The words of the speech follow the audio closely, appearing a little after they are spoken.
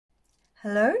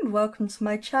Hello and welcome to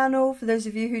my channel. For those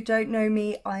of you who don't know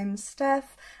me, I'm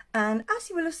Steph, and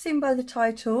as you will have seen by the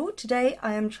title, today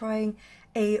I am trying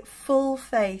a full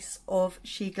face of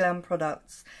SheGlam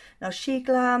products. Now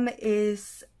SheGlam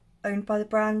is owned by the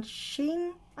brand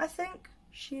Sheen, I think?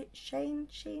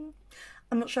 Sheen?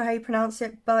 I'm not sure how you pronounce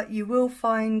it, but you will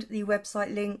find the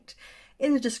website linked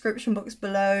in the description box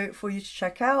below for you to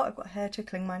check out. I've got hair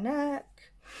tickling my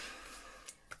neck.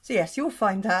 So yes, you'll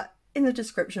find that in the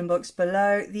description box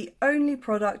below. The only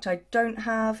product I don't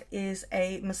have is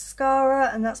a mascara,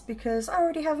 and that's because I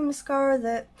already have a mascara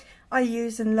that I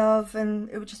use and love, and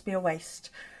it would just be a waste.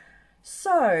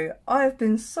 So I've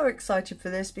been so excited for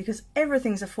this because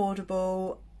everything's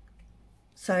affordable.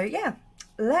 So yeah,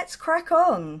 let's crack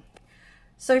on.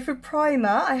 So for primer,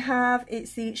 I have,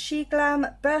 it's the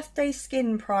SheGlam Birthday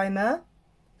Skin Primer,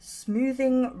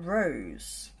 Smoothing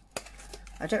Rose.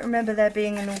 I don't remember there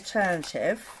being an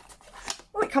alternative.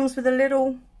 Oh, it comes with a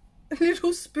little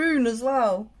spoon as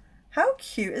well. How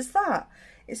cute is that?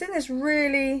 It's in this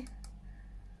really,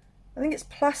 I think it's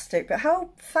plastic, but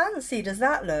how fancy does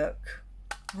that look?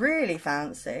 Really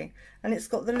fancy. And it's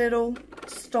got the little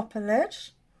stopper lid.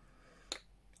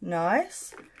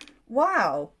 Nice.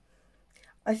 Wow.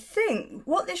 I think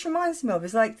what this reminds me of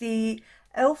is like the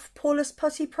e.l.f. Poreless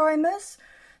Putty Primers.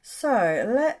 So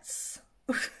let's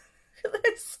look at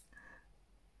this.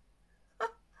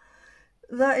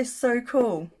 That is so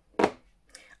cool.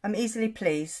 I'm easily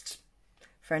pleased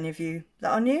for any of you that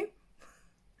are new.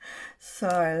 So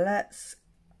I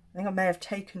think I may have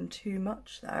taken too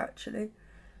much there actually.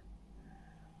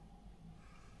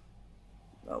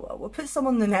 Oh well, we'll put some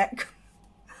on the neck.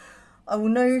 I will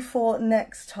know for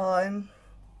next time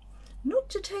not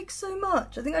to take so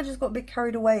much. I think I just got a bit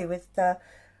carried away with the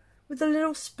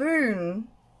little spoon.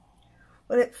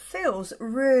 But it feels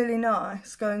really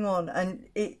nice going on, and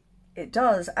it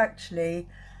does actually,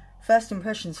 first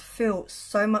impressions, feel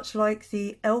so much like the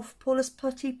e.l.f. Poreless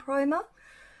Putty Primer,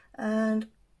 and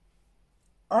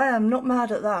I am not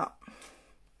mad at that.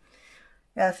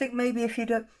 Yeah, I think maybe if you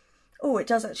don't, oh, it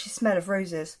does actually smell of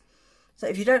roses. So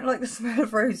if you don't like the smell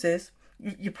of roses,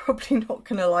 you're probably not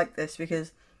going to like this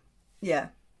because, yeah,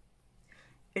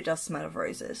 it does smell of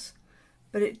roses.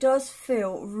 But it does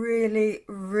feel really,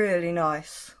 really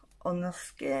nice on the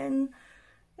skin.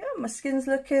 Yeah, my skin's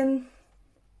looking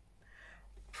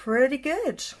pretty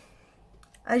good.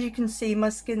 As you can see, my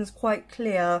skin's quite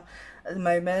clear at the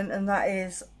moment, and that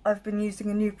is, I've been using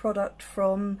a new product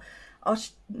from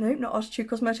not Artitude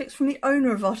Cosmetics, from the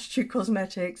owner of Artitude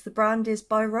Cosmetics. The brand is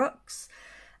by Rux,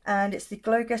 and it's the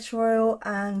Glow Getter Oil,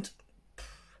 and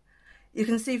you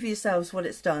can see for yourselves what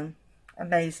it's done.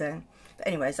 Amazing. But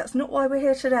anyways, that's not why we're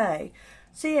here today.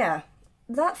 So yeah,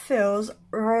 that feels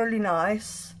really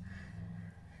nice.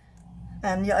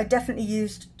 And yeah, I definitely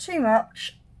used too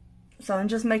much, so I'm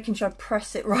just making sure I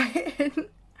press it right in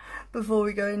before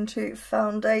we go into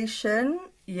foundation.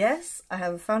 Yes, I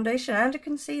have a foundation and a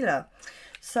concealer.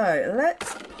 So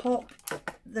let's pop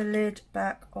the lid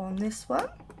back on this one.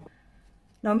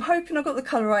 Now I'm hoping I got the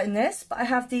colour right in this, but I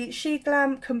have the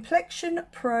SheGlam Complexion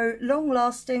Pro Long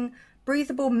Lasting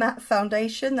Breathable Matte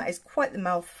Foundation. That is quite the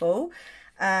mouthful.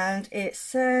 And it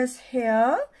says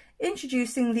here,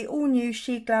 introducing the all-new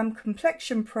SheGlam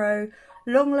Complexion Pro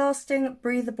Long-Lasting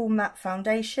Breathable Matte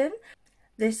Foundation.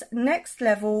 This next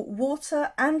level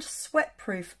water and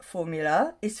sweat-proof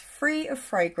formula is free of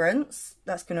fragrance,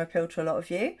 that's going to appeal to a lot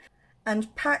of you,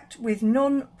 and packed with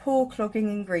non-pore clogging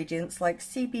ingredients like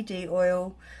CBD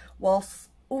oil, whilst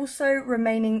also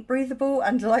remaining breathable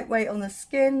and lightweight on the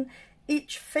skin.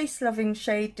 Each face-loving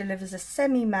shade delivers a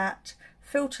semi-matte,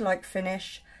 filter-like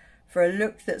finish for a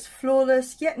look that's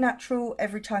flawless yet natural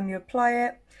every time you apply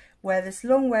it. Wear this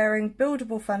long-wearing,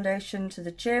 buildable foundation to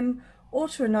the gym or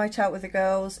to a night out with the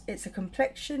girls. It's a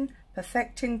complexion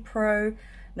perfecting pro,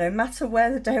 no matter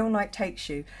where the day or night takes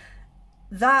you.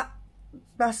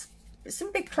 That's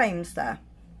some big claims there.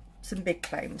 Some big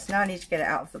claims. Now I need to get it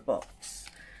out of the box.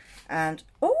 And,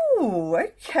 oh,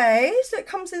 okay. So it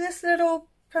comes in this little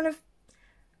kind of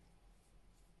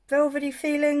velvety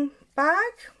feeling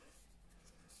bag.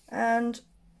 And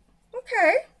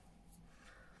okay,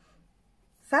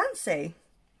 fancy.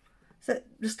 So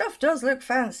the stuff does look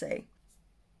fancy.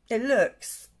 It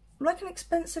looks like an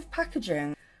expensive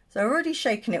packaging. So I've already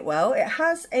shaken it well. It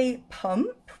has a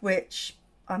pump, which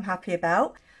I'm happy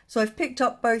about. So I've picked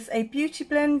up both a beauty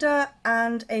blender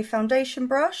and a foundation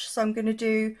brush. So I'm going to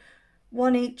do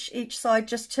one each side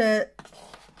just to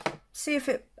see if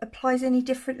it applies any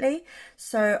differently.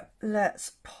 So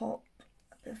let's pop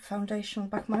the foundation on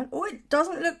the back of my hand. Oh, it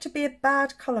doesn't look to be a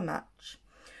bad colour match.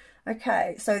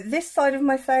 Okay, so this side of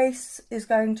my face is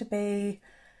going to be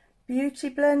Beauty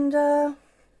Blender.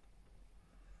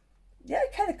 Yeah,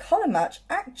 okay, the colour match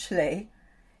actually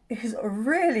is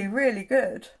really, really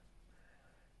good.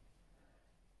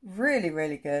 Really,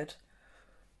 really good.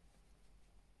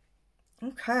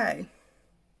 Okay.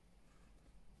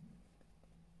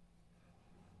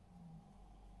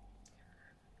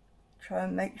 Try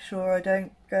and make sure I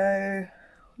don't go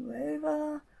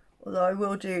over. Although I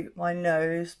will do my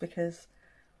nose because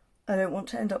I don't want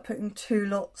to end up putting two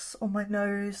lots on my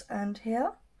nose and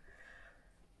here.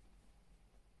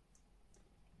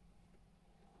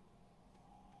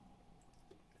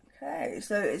 Okay,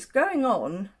 so it's going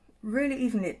on really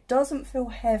evenly. It doesn't feel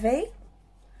heavy.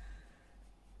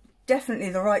 Definitely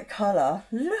the right colour.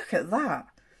 Look at that.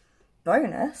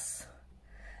 Bonus.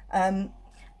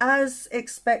 As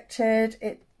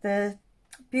expected, the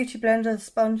Beauty Blender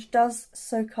sponge does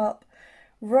soak up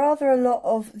rather a lot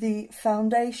of the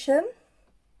foundation.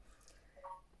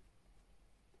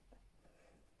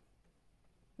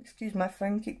 Excuse my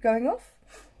phone keep going off.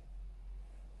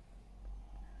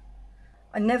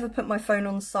 I never put my phone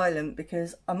on silent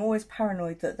because I'm always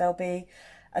paranoid that there'll be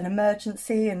an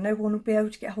emergency and no one will be able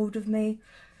to get hold of me.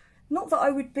 Not that I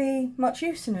would be much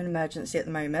use in an emergency at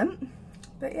the moment,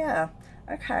 but yeah.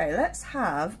 Okay, let's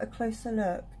have a closer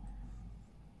look.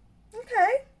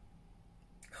 Okay,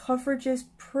 coverage is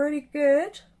pretty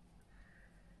good.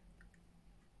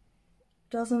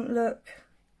 Doesn't look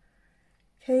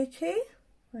cakey.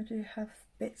 I do have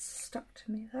bits stuck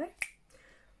to me though.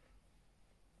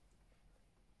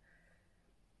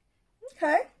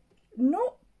 Okay,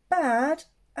 not bad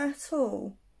at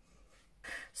all.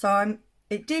 So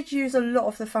it did use a lot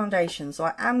of the foundation, so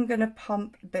I am going to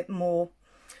pump a bit more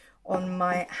on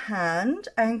my hand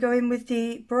and go in with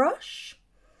the brush.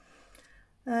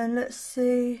 And let's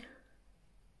see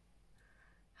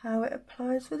how it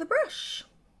applies with the brush.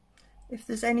 If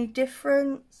there's any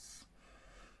difference,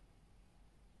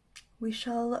 we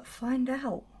shall find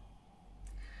out.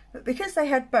 But because they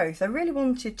had both, I really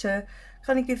wanted to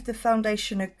kind of give the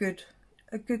foundation a good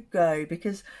go,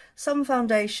 because some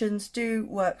foundations do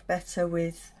work better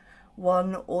with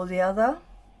one or the other.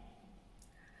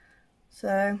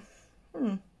 So,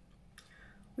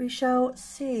 we shall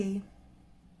see.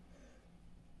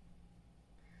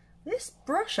 This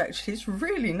brush actually is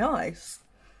really nice.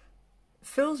 It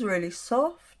feels really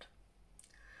soft.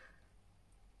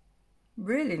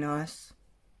 Really nice.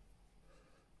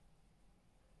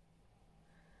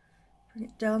 Bring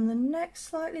it down the neck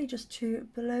slightly just to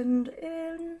blend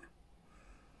in.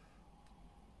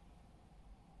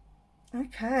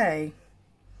 Okay.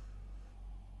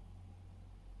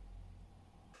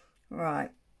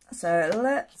 Right, so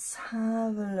let's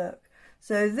have a look.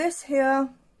 So this here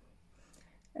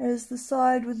is the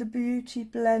side with the Beauty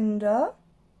Blender,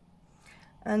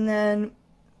 and then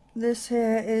this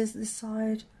here is the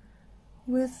side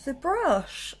with the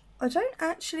brush. I don't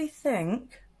actually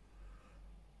think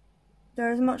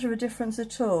there is much of a difference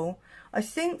at all. I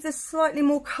think there's slightly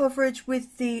more coverage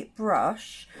with the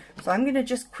brush, so I'm going to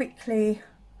just quickly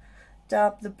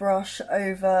dab the brush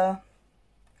over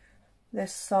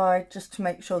this side just to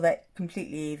make sure they're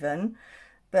completely even.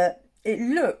 But it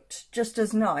looked just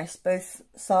as nice both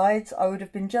sides. I would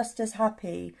have been just as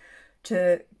happy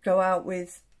to go out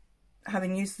with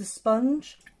having used the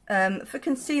sponge. For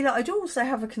concealer, I do also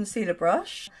have a concealer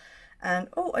brush, and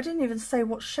oh, I didn't even say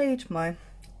what shade my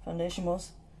foundation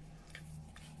was.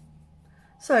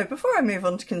 So before I move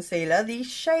on to concealer, the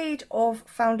shade of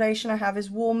foundation I have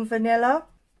is Warm Vanilla.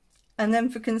 And then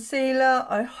for concealer,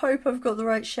 I hope I've got the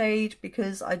right shade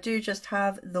because I do just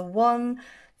have the one.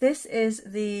 This is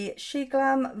the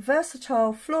SheGlam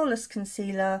Versatile Flawless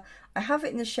Concealer. I have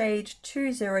it in the shade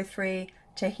 203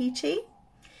 Tahiti.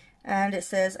 And it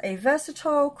says, a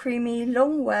versatile, creamy,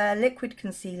 long wear liquid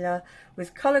concealer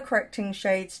with colour correcting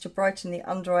shades to brighten the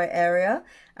under eye area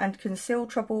and conceal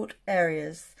troubled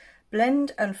areas.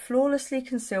 Blend and flawlessly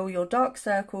conceal your dark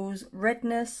circles,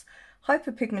 redness,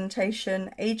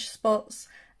 hyperpigmentation, age spots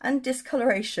and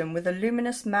discoloration with a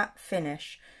luminous matte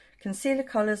finish. Concealer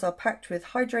colours are packed with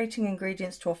hydrating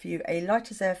ingredients to offer you a light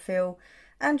as air feel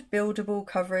and buildable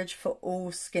coverage for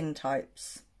all skin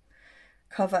types.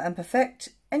 Cover and perfect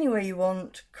anywhere you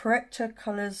want. Corrector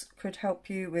colours could help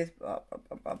you with blah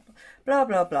blah blah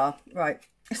blah blah. Right,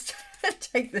 let's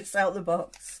take this out of the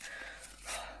box.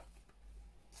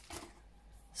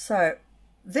 So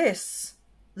there's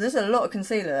a lot of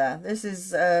concealer there. This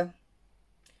is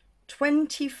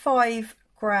 25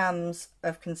 grams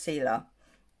of concealer.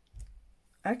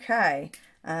 Okay,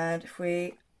 and if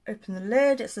we open the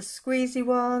lid, it's a squeezy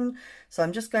one. So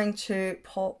I'm just going to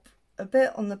pop a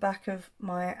bit on the back of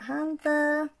my hand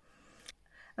there.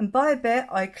 And by a bit,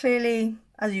 I clearly,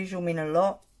 as usual, mean a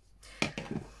lot.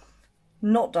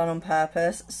 Not done on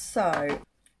purpose. So,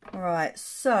 right,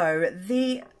 so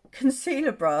the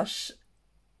concealer brush,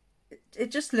 it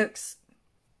just looks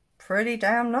pretty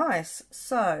damn nice.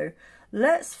 So,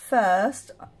 let's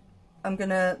first, I'm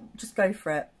gonna just go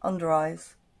for it, under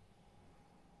eyes.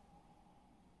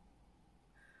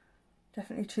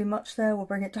 Definitely too much there, we'll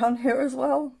bring it down here as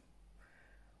well.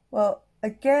 Well,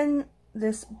 again,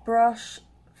 this brush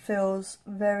feels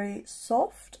very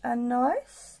soft and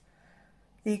nice.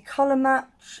 The colour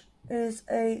match is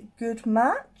a good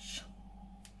match.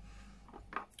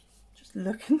 Just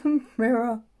look in the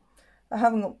mirror. I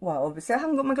haven't got, well, obviously I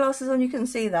haven't got my glasses on, you can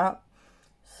see that.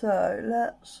 So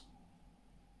let's,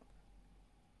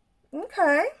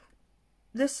 okay,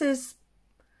 this is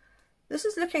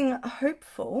looking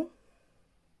hopeful.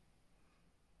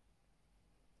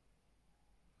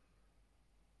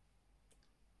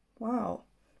 Wow.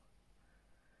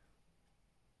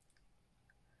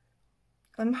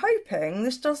 I'm hoping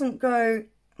this doesn't go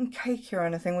cakey or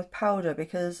anything with powder,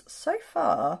 because so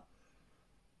far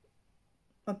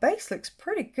my base looks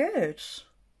pretty good.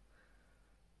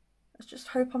 Let's just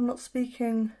hope I'm not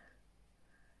speaking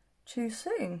too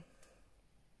soon.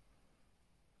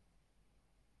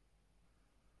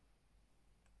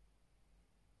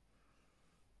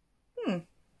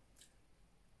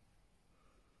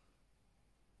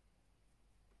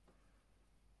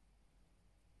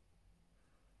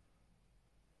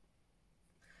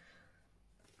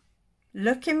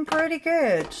 Looking pretty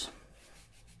good.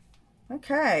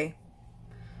 Okay.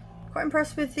 Quite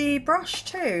impressed with the brush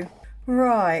too.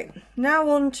 Right, now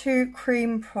on to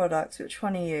cream products. Which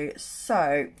one are you?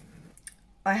 So,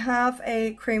 I have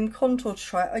a cream contour to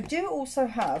try. I do also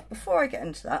have, before I get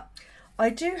into that, I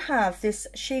do have this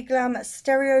SheGlam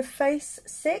Stereo Face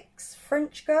 6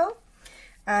 French Girl.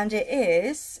 And it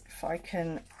is, if I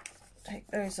can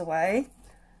take those away,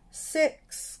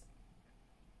 6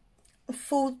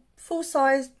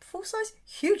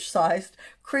 huge sized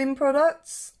cream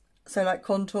products, so like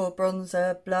contour,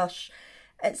 bronzer, blush,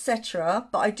 etc.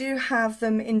 But I do have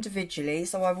them individually,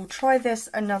 so I will try this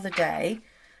another day.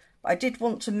 But I did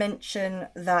want to mention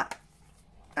that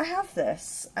I have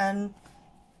this, and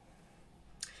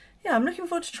yeah, I'm looking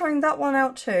forward to trying that one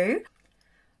out too.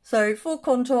 So for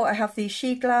contour, I have the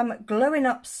SheGlam Glowing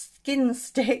Up Skin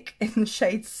Stick in the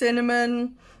shade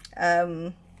Cinnamon.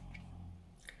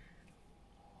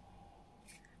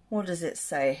 What does it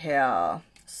say here?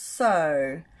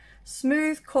 So,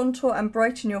 smooth, contour and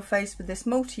brighten your face with this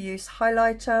multi-use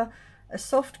highlighter. A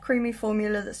soft, creamy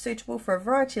formula that's suitable for a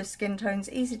variety of skin tones,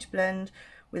 easy to blend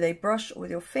with a brush or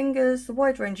with your fingers. The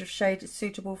wide range of shade is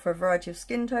suitable for a variety of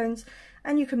skin tones,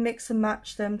 and you can mix and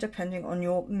match them depending on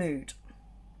your mood.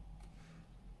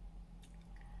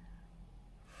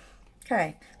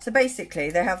 Okay, so basically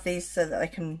they have these so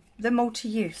that they're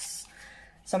multi-use.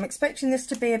 So I'm expecting this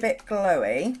to be a bit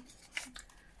glowy.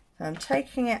 So I'm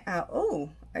taking it out. Oh,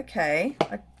 okay.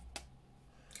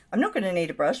 I'm not going to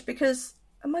need a brush because,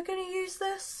 am I going to use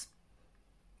this?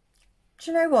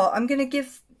 Do you know what? I'm going to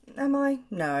give, am I?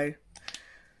 No.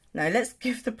 No, let's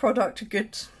give the product a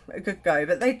good go.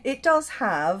 But it does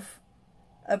have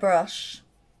a brush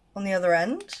on the other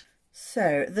end.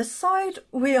 So the side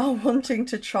we are wanting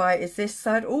to try is this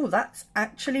side. Oh, that's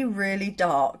actually really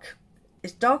dark.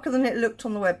 It's darker than it looked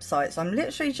on the website, so I'm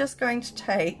literally just going to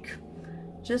take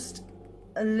just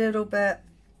a little bit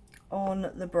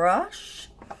on the brush,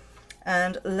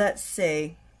 and let's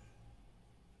see.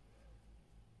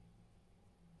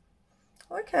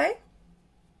 Okay.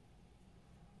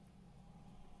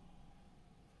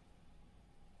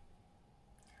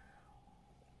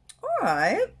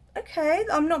 Alright, okay,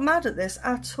 I'm not mad at this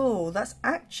at all. That's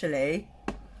actually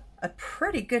a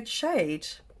pretty good shade.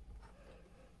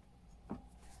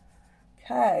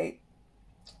 Okay,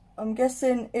 I'm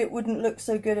guessing it wouldn't look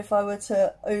so good if I were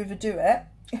to overdo it,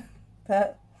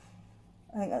 but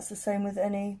I think that's the same with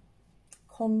any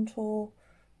contour,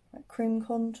 like cream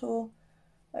contour.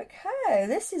 Okay,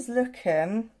 this is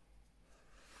looking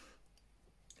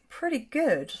pretty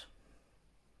good.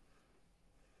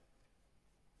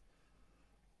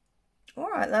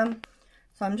 Alright then,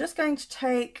 so I'm just going to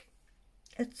take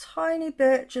a tiny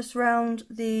bit just round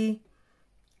the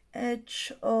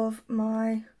edge of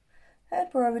my head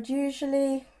where I would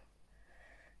usually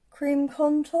cream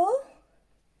contour.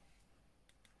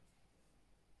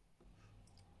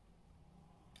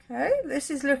 Okay,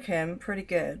 this is looking pretty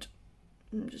good.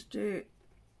 And just do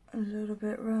a little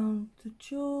bit around the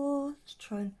jaw to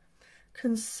try and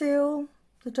conceal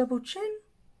the double chin.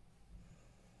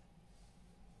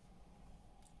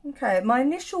 Okay, my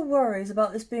initial worries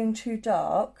about this being too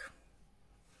dark,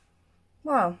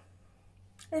 well,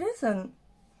 it isn't.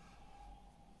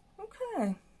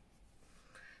 Okay.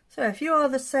 So if you are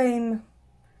the same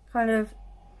kind of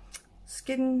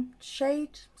skin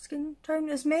tone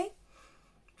as me,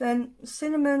 then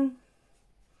cinnamon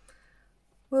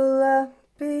will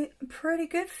be pretty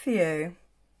good for you.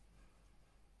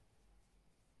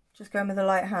 Just going with a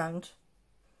light hand.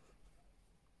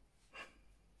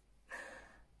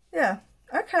 Yeah,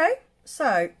 okay,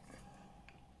 so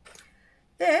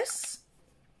this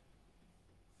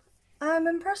I'm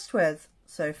impressed with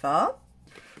so far.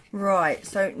 Right,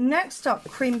 so next up,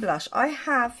 cream blush. I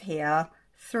have here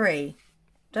 3.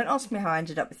 Don't ask me how I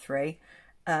ended up with 3,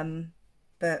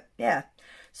 but yeah.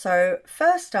 So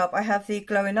first up, I have the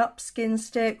Glowing Up Skin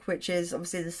Stick, which is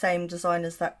obviously the same design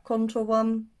as that contour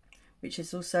one, which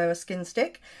is also a skin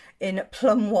stick in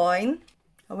Plum Wine.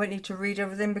 I won't need to read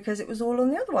everything because it was all on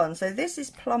the other one. So this is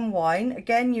Plum Wine.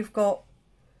 Again, you've got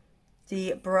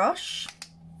the brush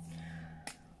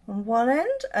on one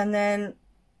end and then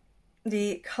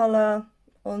the colour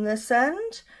on this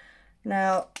end.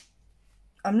 Now,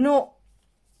 I'm not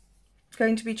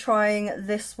going to be trying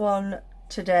this one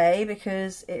today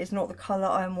because it is not the colour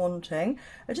I'm wanting.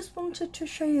 I just wanted to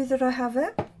show you that I have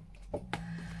it.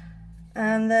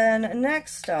 And then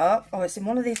next up, oh, it's in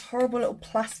one of these horrible little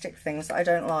plastic things that I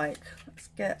don't like. Let's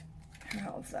get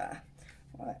out of there.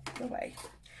 Right, go away.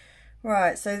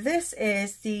 Right, so this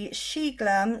is the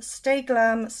SheGlam Stay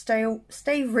Glam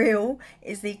Stay Real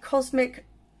is the Cosmic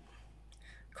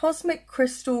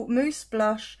Crystal Mousse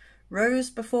Blush Rose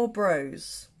Before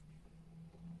Bros.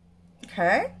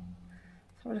 Okay,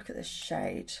 let's have a look at this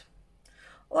shade.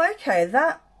 Okay,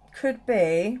 that could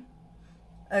be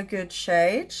a good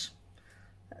shade.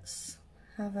 Let's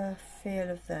have a feel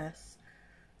of this.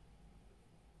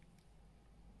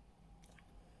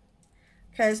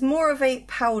 Okay, it's more of a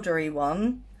powdery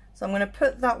one, so I'm going to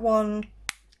put that one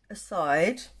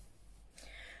aside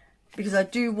because I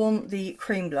do want the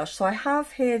cream blush. So I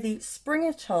have here the Spring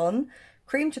It On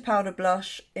Cream to Powder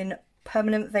Blush in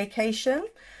Permanent Vacation,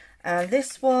 and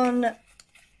this one,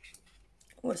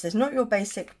 what's this? Not Your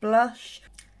Basic Blush.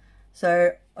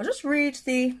 So I'll just read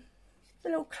the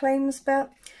little claims bit.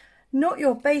 Not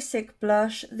Your Basic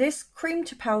Blush. This cream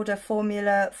to powder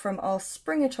formula from our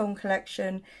Spring It On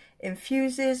collection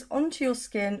infuses onto your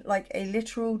skin like a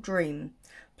literal dream.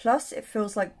 Plus, it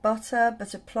feels like butter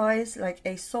but applies like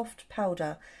a soft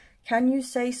powder. Can you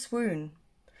say swoon?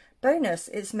 Bonus,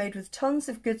 it's made with tons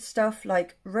of good stuff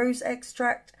like rose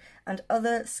extract and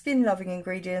other skin-loving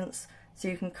ingredients, so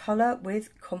you can colour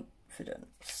with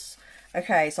confidence.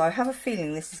 Okay, so I have a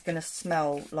feeling this is going to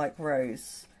smell like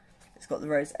rose. It's got the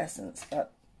rose essence,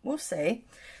 but we'll see.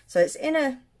 So it's in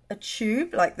a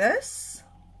tube like this.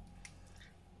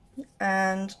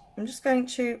 And I'm just going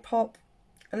to pop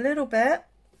a little bit.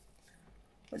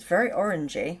 It's very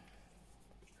orangey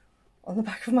on the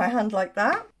back of my hand like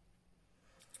that.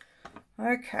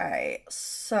 Okay,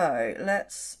 so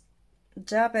let's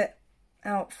dab it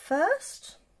out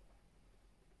first.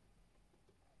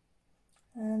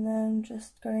 And then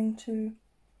just going to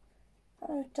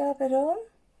dab it on.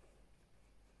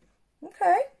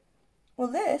 Okay,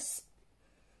 well this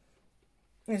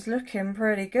is looking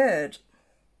pretty good.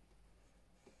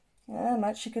 Yeah, I'm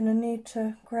actually going to need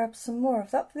to grab some more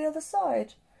of that for the other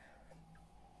side.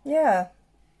 Yeah,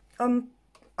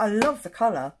 I love the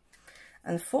colour,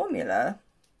 and the formula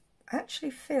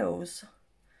actually feels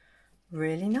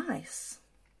really nice.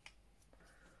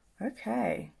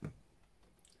 Okay.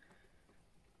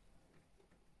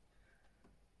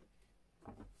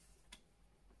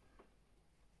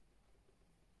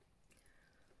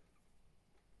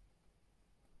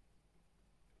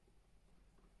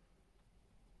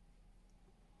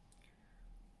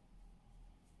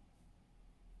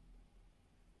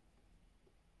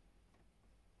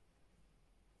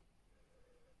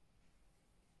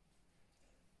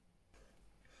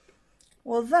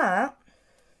 Well, that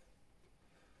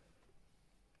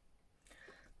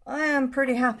I am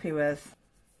pretty happy with.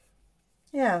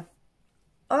 Yeah,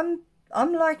 I'm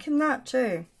liking that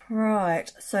too. Right,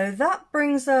 so that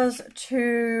brings us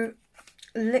to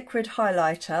liquid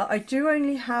highlighter. I do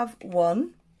only have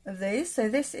one of these, so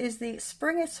this is the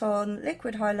Spring It On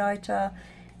liquid highlighter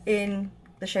in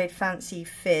the shade Fancy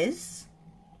Fizz.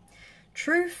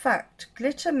 True fact,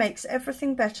 glitter makes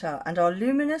everything better, and our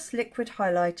luminous liquid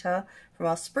highlighter from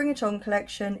our Spring It On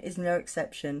collection is no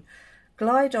exception.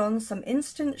 Glide on some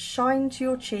instant shine to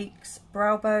your cheeks,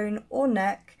 brow bone or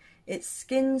neck. Its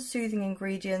skin soothing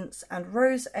ingredients and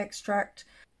rose extract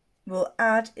will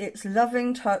add its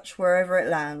loving touch wherever it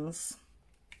lands.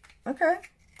 Okay,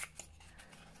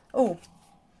 Oh,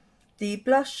 the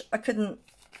blush, I couldn't,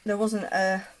 there wasn't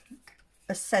a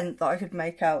scent that I could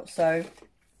make out, so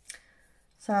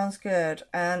sounds good.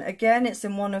 And again, it's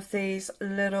in one of these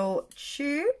little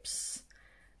tubes.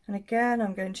 And again,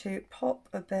 I'm going to pop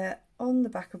a bit on the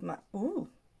back of my, ooh,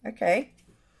 okay.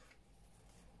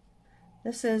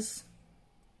 This is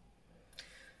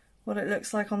what it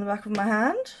looks like on the back of my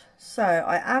hand. So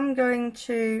I am going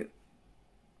to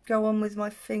go on with my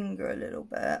finger a little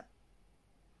bit.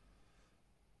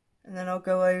 And then I'll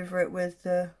go over it with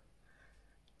the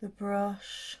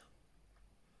brush.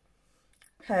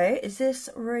 Okay, is this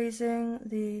raising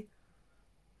the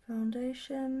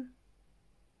foundation?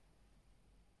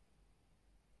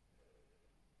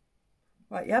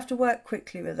 Right, you have to work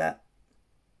quickly with that.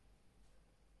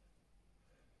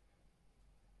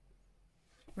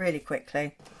 Really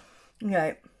quickly.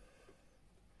 Okay.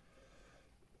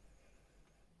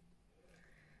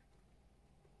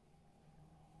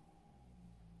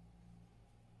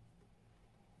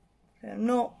 I'm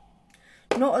not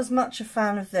as much a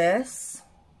fan of this.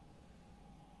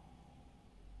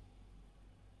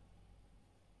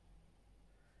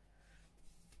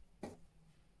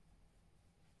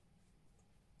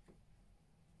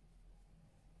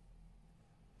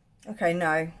 Okay,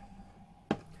 no.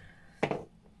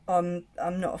 I'm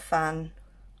not a fan.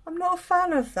 I'm not a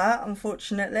fan of that,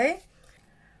 unfortunately.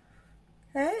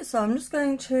 Okay, so I'm just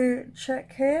going to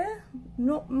check here.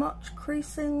 Not much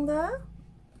creasing there.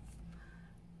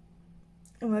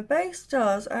 And my base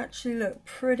does actually look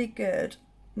pretty good.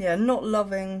 Yeah, not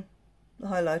loving the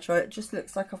highlighter. It just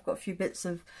looks like I've got a few bits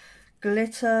of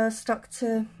glitter stuck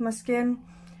to my skin.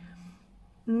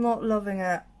 Not loving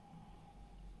it.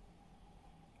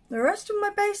 The rest of my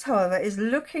base, however, is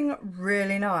looking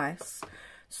really nice.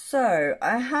 So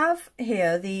I have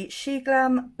here the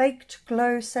SheGlam Baked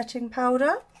Glow Setting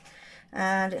Powder.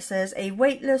 And it says a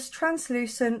weightless,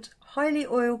 translucent, highly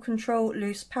oil control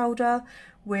loose powder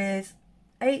with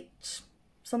 8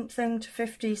 something to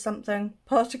 50 something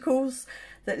particles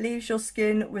that leaves your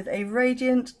skin with a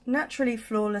radiant, naturally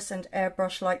flawless and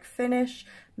airbrush-like finish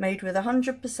made with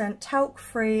 100%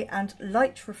 talc-free and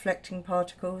light reflecting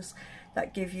particles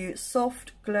that give you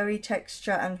soft, glowy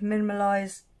texture and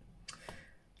minimalize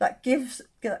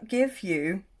give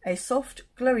you a soft,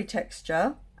 glowy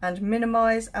texture and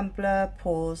minimize and blur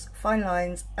pores, fine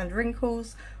lines and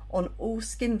wrinkles on all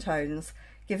skin tones,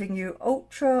 giving you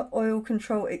ultra oil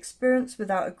control experience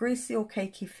without a greasy or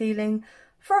cakey feeling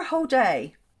for a whole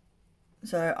day.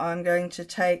 So I'm going to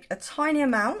take a tiny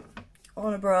amount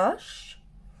on a brush,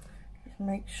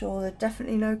 make sure there's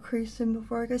definitely no creasing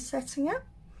before I go setting it,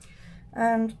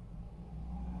 and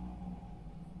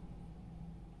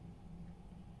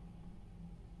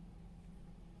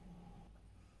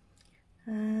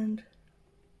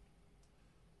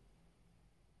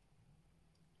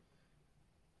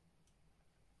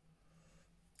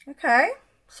okay,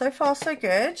 so far so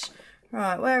good.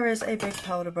 Right, where is a big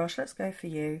powder brush? Let's go for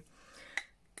you.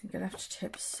 I'm going to have to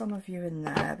tip some of you in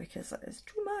there because that is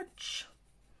too much.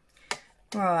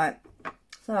 Right,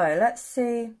 so let's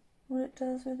see what it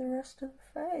does with the rest of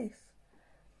the face.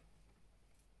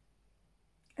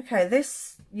 Okay,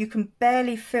 this, you can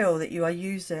barely feel that you are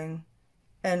using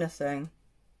anything.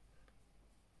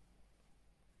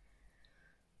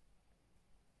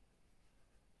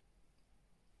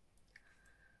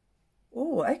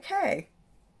 Oh, okay.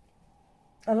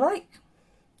 I like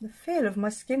the feel of my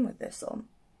skin with this on.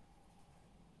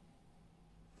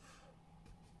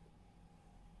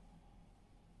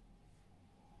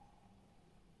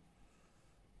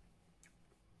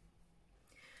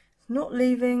 It's not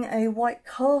leaving a white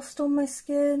cast on my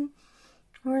skin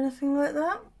or anything like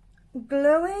that.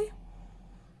 Glowy.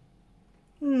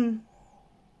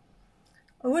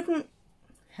 I wouldn't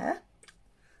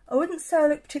say I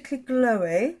look particularly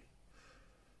glowy.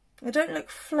 I don't look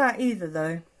flat either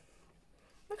though.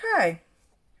 Okay.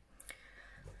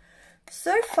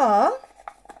 So far,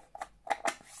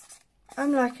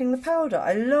 I'm liking the powder.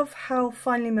 I love how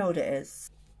finely milled it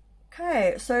is.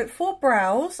 Okay, so for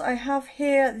brows, I have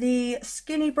here the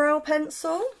Skinny Brow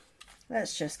Pencil.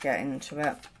 Let's just get into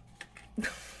it.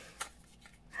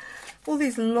 All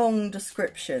these long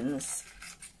descriptions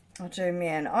are doing me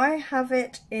in. I have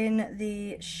it in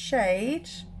the shade...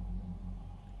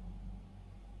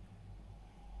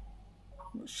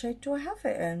 What shade do I have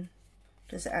it in?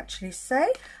 Does it actually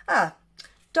say? Ah,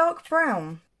 dark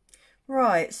brown.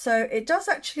 Right, so it does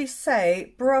actually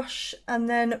say brush and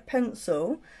then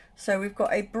pencil. So we've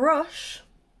got a brush,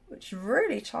 which is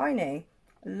really tiny.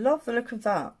 I love the look of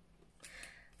that.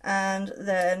 And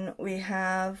then we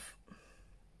have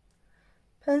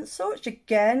pencil, which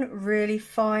again, really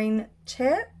fine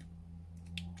tip.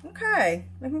 Okay,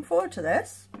 looking forward to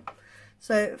this.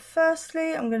 So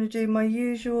firstly, I'm going to do my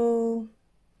usual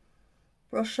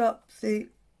brush up the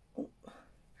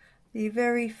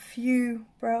very few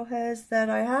brow hairs that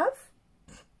I have.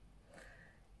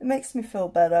 It makes me feel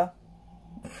better.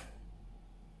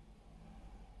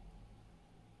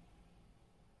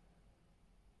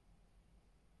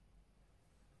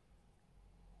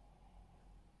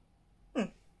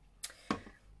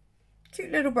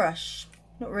 Cute little brush.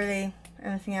 Not really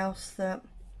anything else that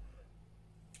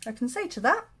I can say to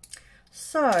that.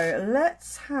 So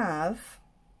let's have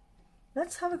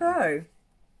a go.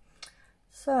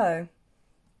 So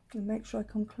make sure I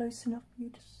come close enough for you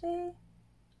to see.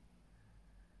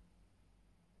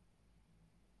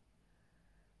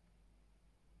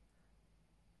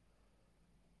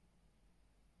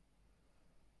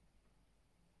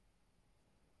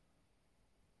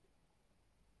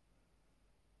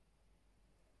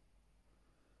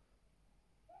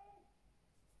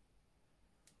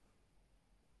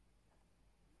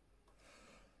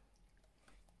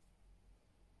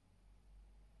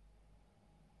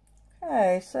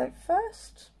 Okay, so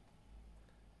first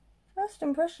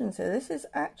impressions here. This is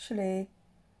actually,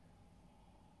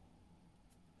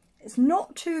 it's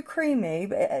not too creamy,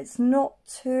 but it's not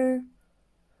too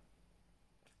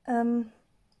hard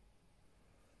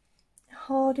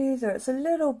either. It's a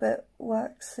little bit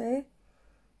waxy.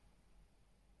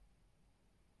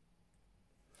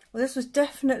 Well, this was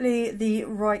definitely the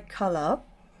right colour.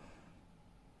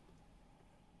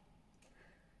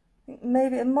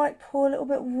 Maybe it might pour a little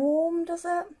bit warm, does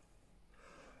it?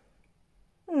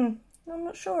 I'm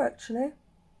not sure actually.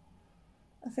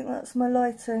 I think that's my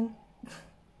lighting.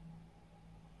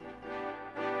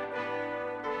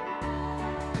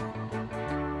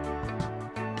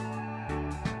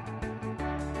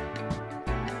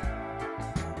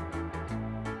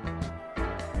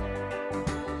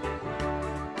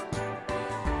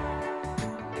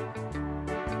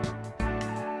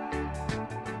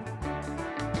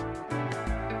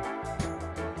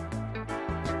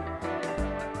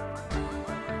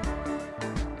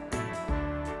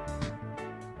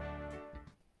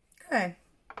 Okay,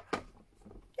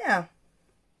 yeah,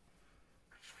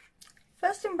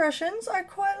 first impressions, I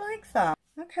quite like that.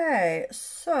 Okay,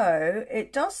 so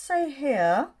it does say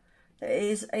here that it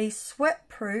is a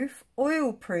sweat-proof,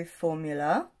 oil-proof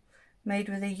formula made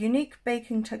with a unique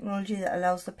baking technology that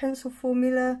allows the pencil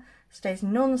formula stays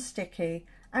non-sticky.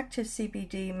 Active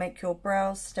CBD make your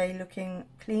brows stay looking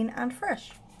clean and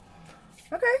fresh.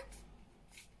 Okay,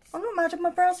 I'm not mad at my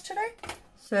brows today.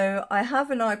 So I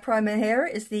have an eye primer here.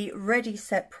 It is the Ready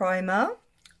Set Primer.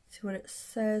 See what it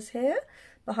says here.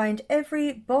 Behind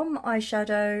every bomb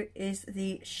eyeshadow is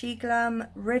the SheGlam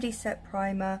Ready Set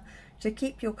Primer to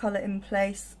keep your colour in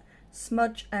place,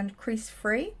 smudge and crease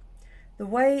free. The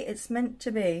way it's meant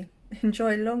to be.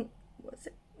 Enjoy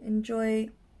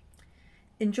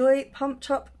pumped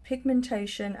up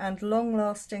pigmentation and long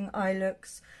lasting eye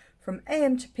looks from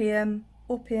AM to PM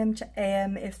or PM to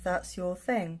AM if that's your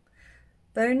thing.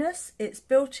 Bonus, its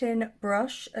built-in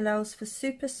brush allows for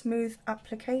super smooth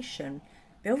application.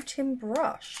 Built-in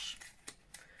brush.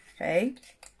 Okay,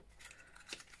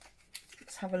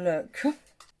 let's have a look.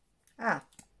 Ah,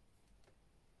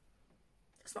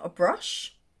 it's not a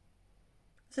brush,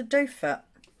 it's a dough fit.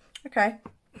 Okay,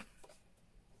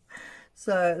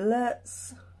 so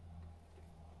let's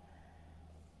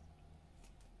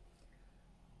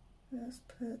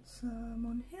put some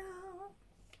on here.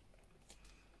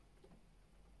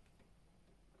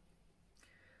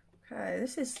 Okay,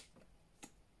 this is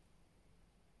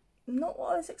not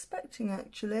what I was expecting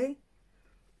actually.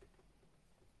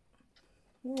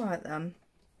 Alright then.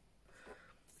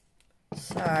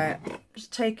 So,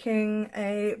 just taking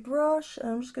a brush,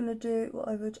 and I'm just going to do what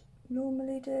I would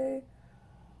normally do.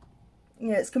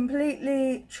 Yeah, it's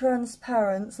completely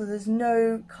transparent, so there's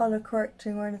no colour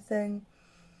correcting or anything.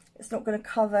 It's not going to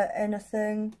cover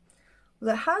anything.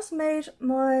 Well, it has made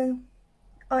my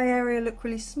eye area look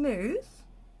really smooth.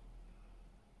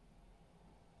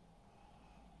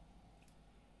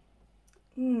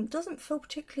 Doesn't feel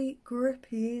particularly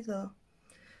grippy either.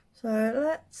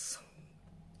 So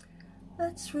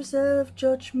let's reserve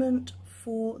judgment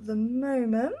for the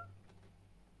moment.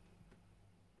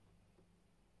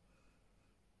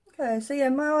 Okay, so yeah,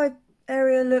 my eye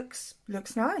area looks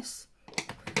nice.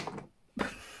 I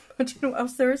don't know what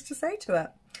else there is to say to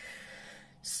it.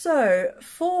 So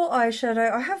for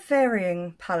eyeshadow, I have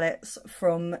varying palettes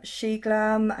from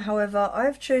SheGlam. However,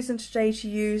 I've chosen today to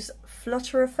use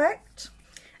Flutter effect.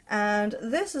 And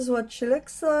this is what she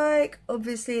looks like.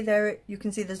 Obviously there you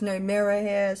can see there's no mirror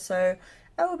here, so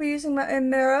I will be using my own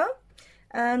mirror.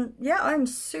 And yeah, I'm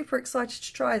super excited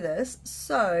to try this.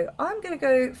 So I'm going to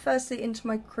go firstly into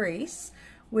my crease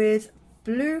with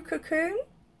Blue Cocoon.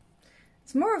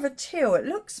 It's more of a teal. It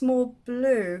looks more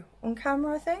blue on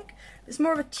camera, I think. It's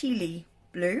more of a tealy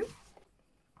blue.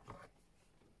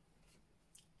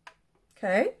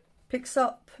 Okay, picks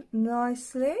up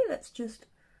nicely. Let's just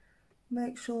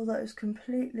make sure that it's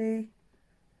completely...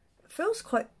 It feels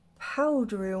quite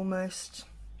powdery almost.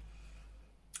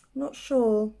 Not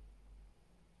sure.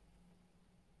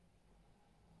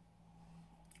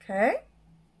 Okay.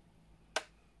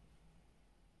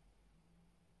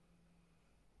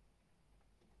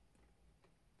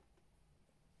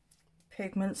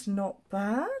 Pigment's not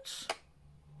bad.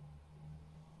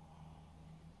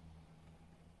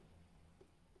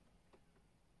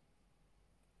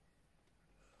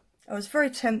 I was very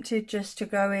tempted just to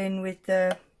go in with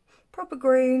the proper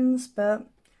greens, but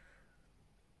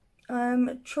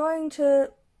I'm trying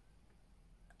to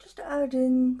just add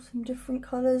in some different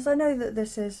colours. I know that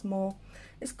this is more,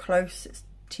 it's close, it's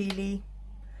tealy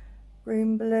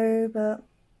green blue, but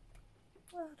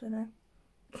I don't know.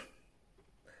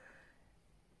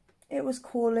 It was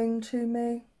calling to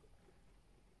me.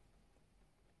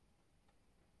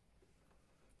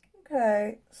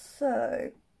 Okay,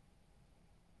 so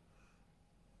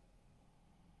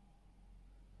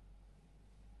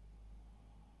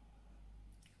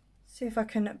see if I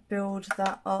can build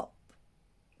that up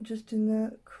just in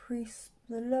the crease,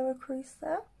 the lower crease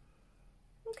there.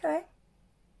 Okay.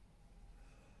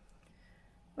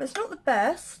 Well, it's not the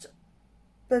best,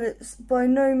 but it's by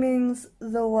no means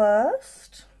the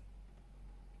worst.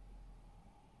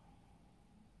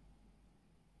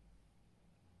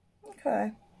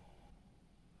 Okay.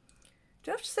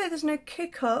 Do I have to say there's no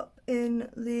kick up in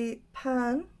the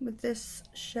pan with this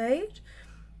shade?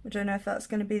 I don't know if that's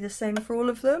going to be the same for all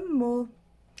of them, or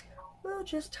we'll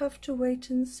just have to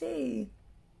wait and see.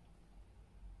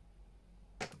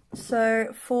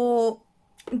 So for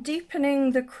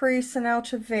deepening the crease and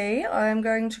outer V, I am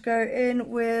going to go in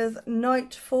with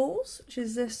Night Falls, which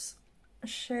is this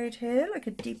shade here, like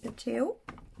a deeper teal.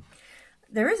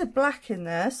 There is a black in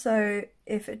there, so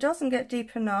if it doesn't get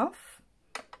deep enough,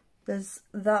 there's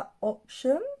that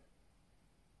option.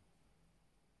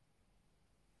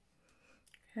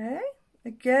 Okay,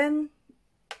 again,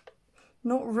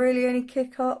 not really any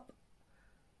kick up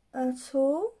at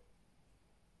all.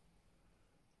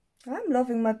 I'm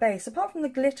loving my base, apart from the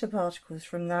glitter particles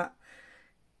from that,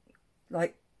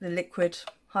 like the liquid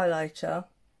highlighter.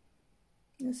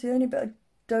 It's the only bit I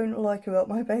don't like about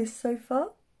my base so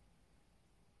far.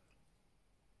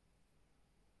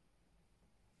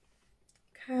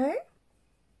 Okay.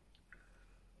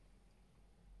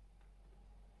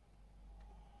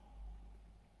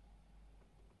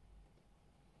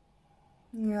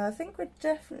 Yeah, I think we're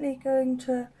definitely going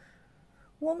to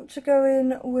want to go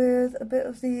in with a bit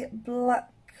of the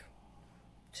black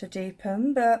to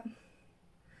deepen, but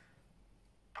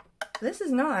this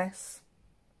is nice.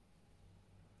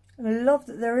 And I love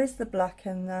that there is the black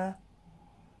in there,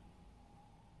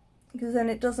 because then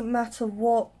it doesn't matter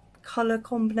what colour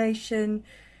combination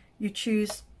you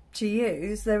choose to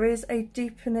use, there is a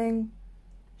deepening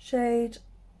shade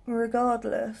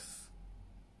regardless.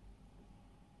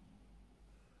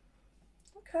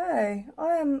 Okay,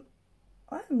 I am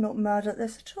not mad at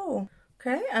this at all.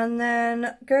 Okay, and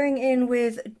then going in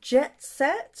with Jet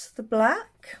Set, the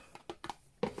black.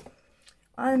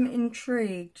 I'm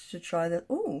intrigued to try that.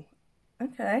 Ooh,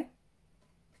 okay.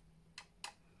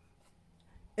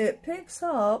 It picks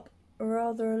up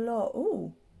rather a lot.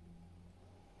 Ooh.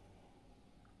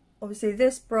 Obviously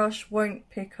this brush won't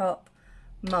pick up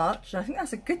much, and I think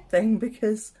that's a good thing,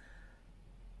 because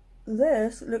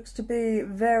this looks to be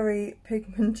very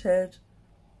pigmented.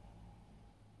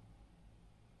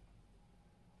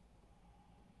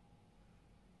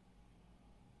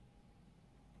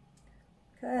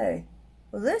 Okay,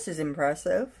 well this is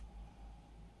impressive.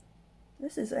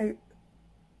 This is a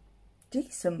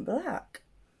decent black.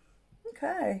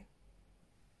 Okay.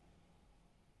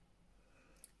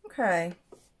 Okay.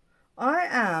 I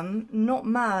am not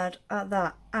mad at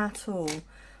that at all.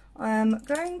 I am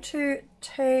going to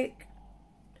take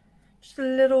just a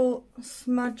little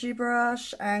smudgy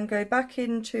brush and go back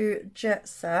into Jet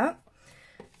Set,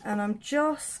 and I'm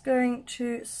just going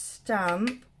to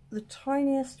stamp the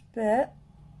tiniest bit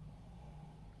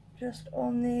just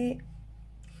on the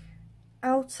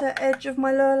outer edge of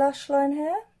my lower lash line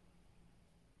here.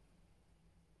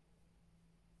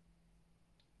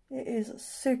 It is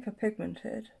super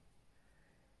pigmented.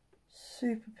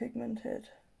 Super pigmented.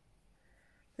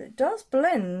 But it does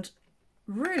blend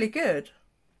really good.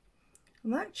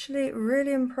 I'm actually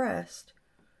really impressed.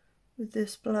 with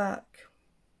this black.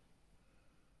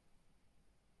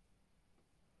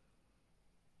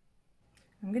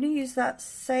 I'm going to use that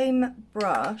same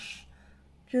brush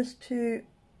just to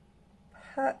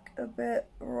pack a bit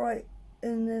right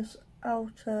in this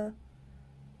outer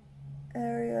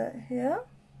area here.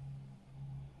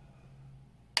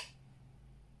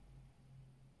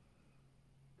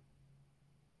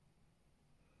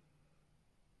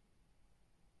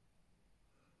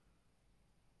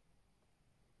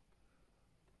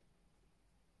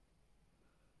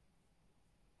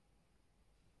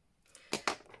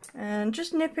 And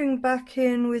just nipping back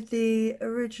in with the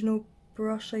original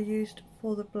brush I used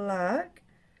for the black.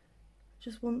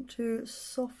 Just want to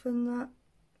soften that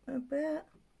a bit.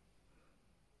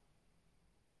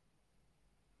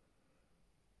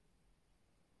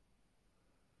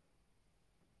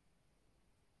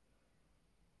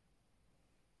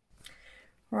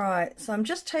 Right, so I'm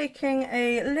just taking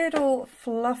a little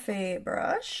fluffy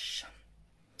brush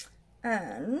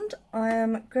and I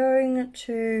am going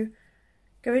to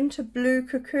go into Blue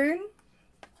Cocoon.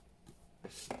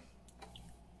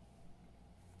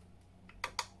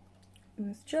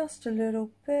 With just a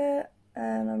little bit,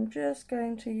 and I'm just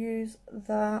going to use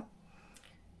that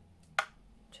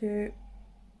to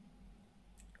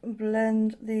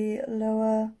blend the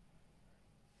lower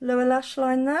lash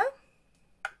line there.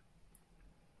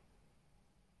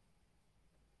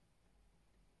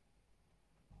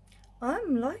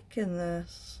 I'm liking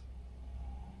this.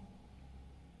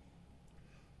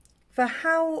 For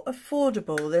how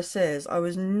affordable this is, I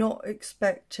was not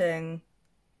expecting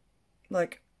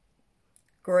like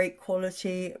great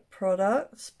quality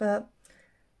products, but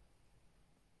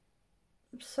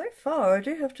so far I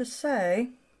do have to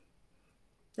say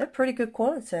they're pretty good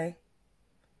quality.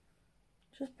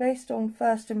 Just based on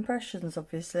first impressions,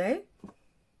 obviously.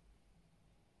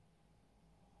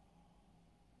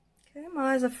 Okay,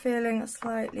 my eyes are feeling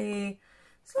slightly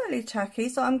tacky,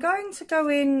 so I'm going to go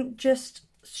in just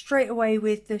straight away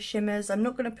with the shimmers. I'm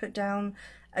not going to put down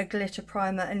a glitter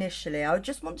primer initially. I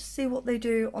just want to see what they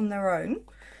do on their own.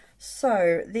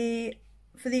 So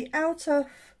for the outer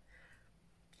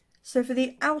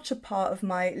part of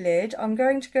my lid, I'm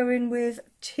going to go in with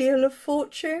Teal of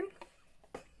Fortune.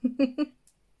 I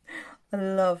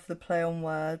love the play on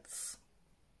words.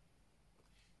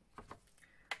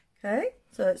 Okay,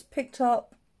 so it's picked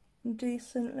up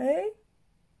decently.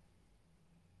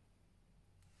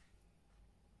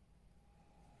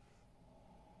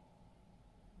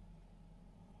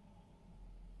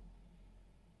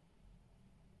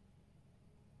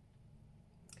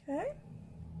 Okay,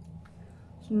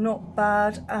 it's not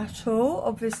bad at all.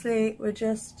 Obviously, we're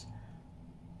just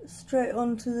straight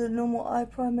onto the normal eye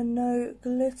primer, no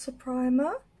glitter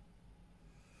primer.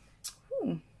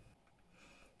 Ooh.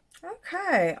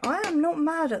 Okay, I am not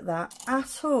mad at that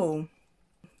at all.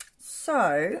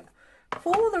 So,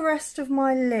 for the rest of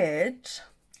my lid,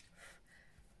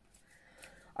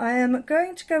 I am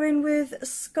going to go in with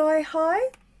Sky High,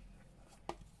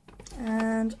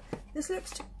 and this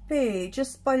looks to be,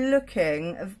 just by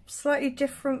looking, a slightly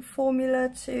different formula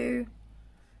to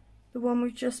the one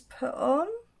we've just put on.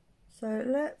 So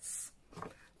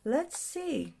let's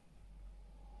see.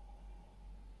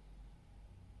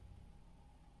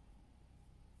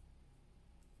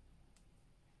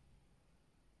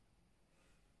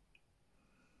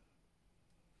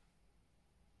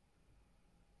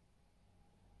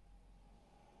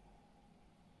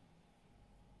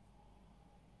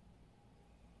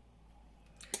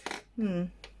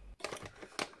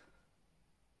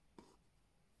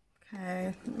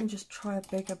 Okay, let me just try a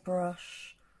bigger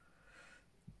brush.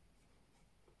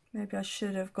 Maybe I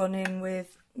should have gone in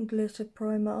with glitter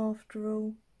primer after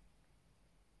all.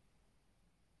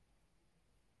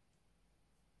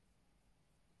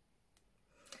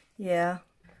 Yeah.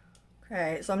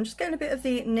 Okay, so I'm just getting a bit of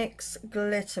the NYX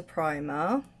Glitter Primer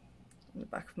on the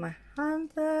back of my hand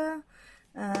there.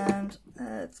 And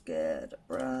let's get a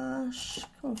brush.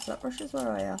 Come on, flat brushes, where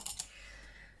are you?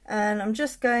 And I'm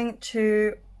just going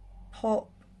to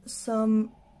pop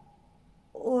some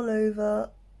all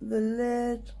over the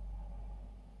lid,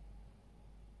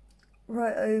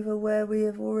 right over where we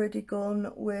have already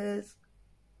gone with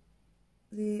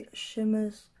the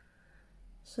shimmers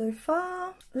so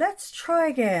far. Let's try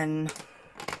again.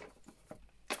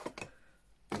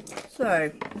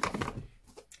 So,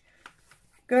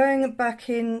 going back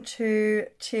into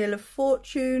Teal of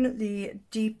Fortune, the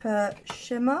deeper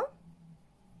shimmer.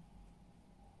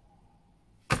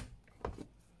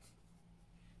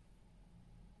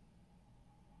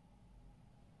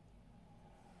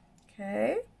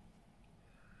 Okay.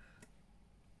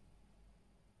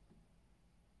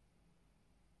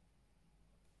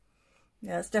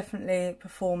 Yeah, it's definitely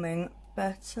performing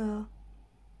better.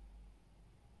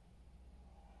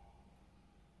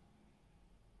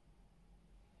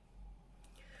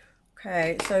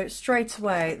 Okay, so straight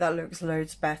away that looks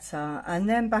loads better. And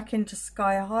then back into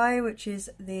Sky High, which is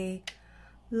the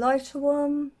lighter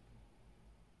one.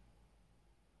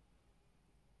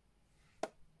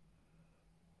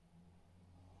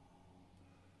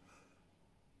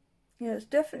 Yeah, it's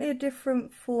definitely a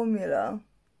different formula.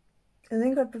 I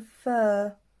think I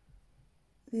prefer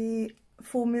the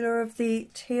formula of the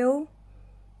teal.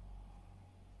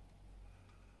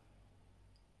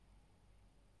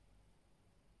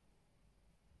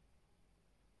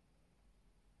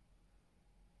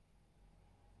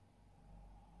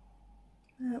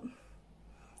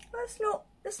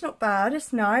 It's not bad,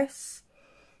 it's nice.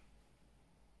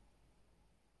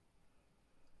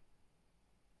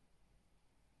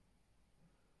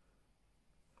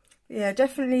 Yeah,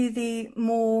 definitely the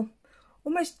more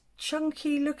almost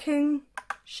chunky looking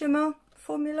shimmer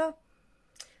formula.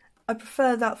 I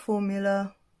prefer that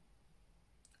formula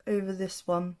over this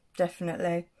one,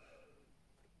 definitely.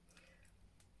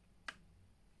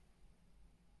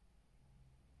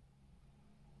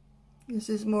 This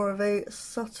is more of a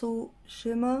subtle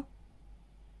shimmer.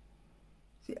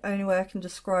 It's the only way I can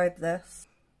describe this.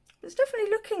 It's definitely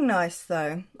looking nice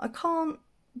though. I can't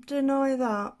deny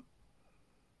that.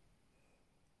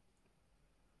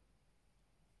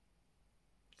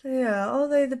 So yeah, are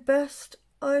they the best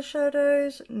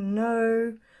eyeshadows?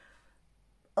 No.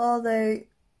 Are they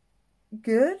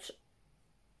good?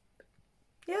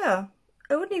 Yeah.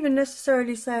 I wouldn't even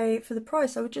necessarily say for the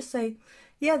price. I would just say,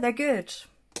 yeah, they're good.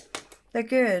 They're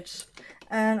good.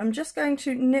 And I'm just going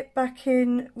to nip back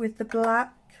in with the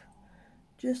black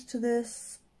just to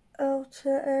this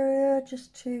outer area,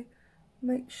 just to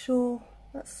make sure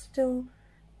that's still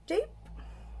deep.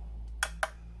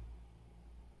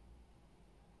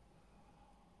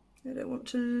 I don't want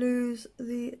to lose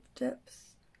the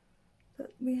depth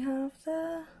that we have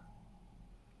there.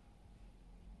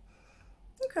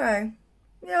 Okay,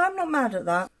 yeah, I'm not mad at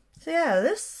that. So yeah,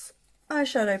 this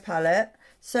eyeshadow palette,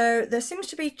 so there seems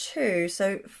to be two,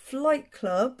 so Flight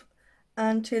Club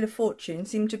and Teal of Fortune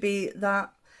seem to be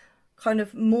that kind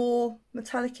of more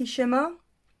metallic-y shimmer.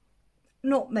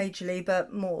 Not majorly,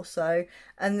 but more so.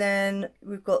 And then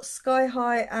we've got Sky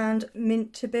High and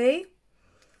Mint to Be.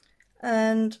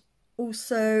 And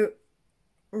also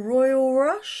Royal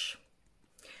Rush.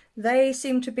 They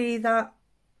seem to be that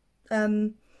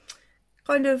kind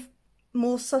of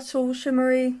more subtle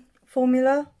shimmery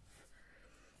formula.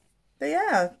 But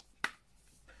yeah,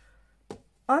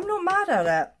 I'm not mad at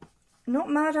it.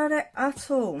 Not mad at it at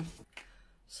all.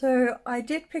 So I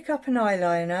did pick up an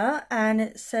eyeliner and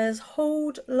it says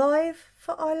hold live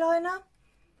for eyeliner.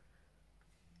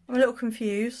 I'm a little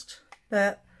confused,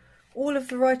 but all of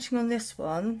the writing on this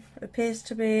one appears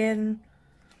to be in,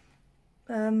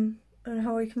 I don't know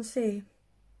how we can see,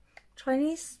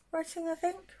 Chinese writing, I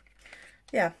think.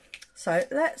 Yeah, so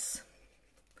let's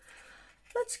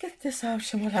get this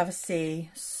out and we'll have a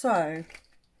see. So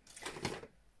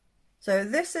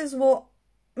this is what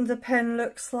the pen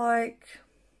looks like.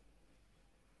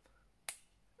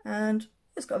 And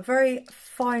it's got a very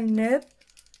fine nib.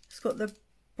 It's got the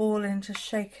ball in to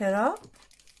shake it up.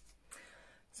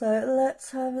 So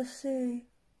let's have a see.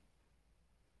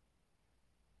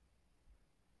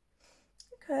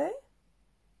 Okay.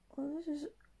 Well, this is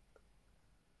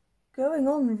going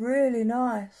on really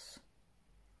nice.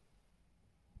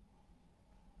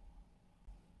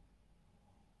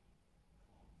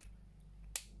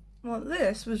 Well,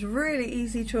 this was really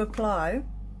easy to apply.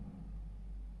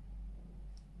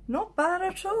 Not bad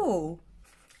at all.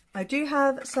 I do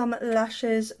have some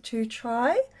lashes to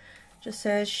try. Just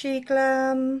says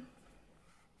SheGlam.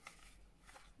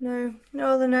 No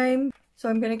other name. So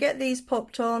I'm going to get these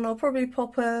popped on. I'll probably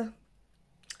pop a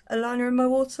liner in my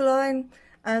waterline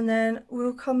and then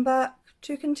we'll come back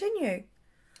to continue.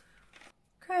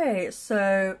 Okay,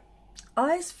 so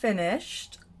eyes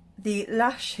finished. The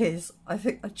lashes I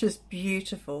think are just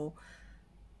beautiful.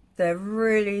 They're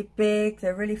really big,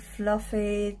 they're really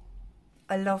fluffy.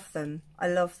 I love them, I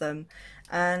love them.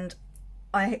 And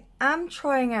I am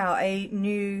trying out a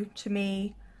new to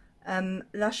me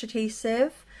lash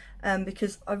adhesive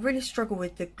because I really struggle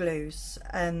with the glues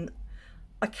and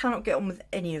I cannot get on with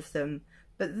any of them.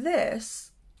 But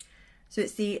this, so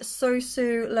it's the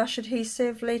Sosu lash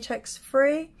adhesive, latex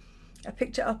free. I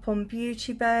picked it up on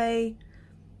Beauty Bay.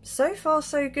 So far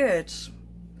so good.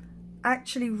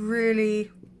 Actually really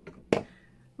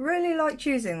liked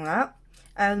using that.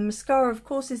 And the mascara, of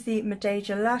course, is the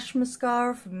Madajor Lash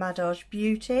Mascara from Madaj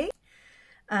Beauty.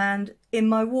 And in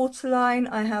my waterline,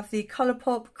 I have the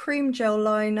Colourpop Cream Gel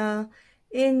Liner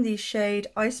in the shade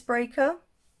Icebreaker.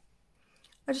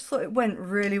 I just thought it went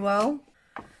really well.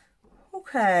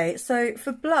 Okay, so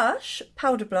for blush,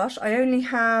 powder blush, I only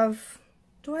have...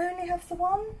 Do I only have the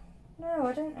one? No,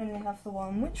 I don't only have the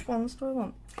one. Which ones do I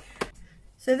want?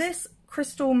 So this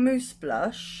Crystal Mousse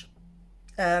blush,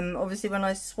 obviously when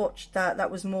I swatched that,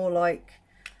 that was more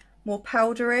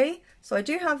powdery. So I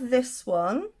do have this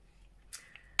one.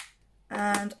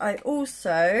 And I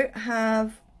also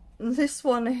have this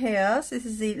one here. So this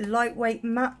is the Lightweight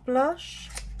Matte Blush.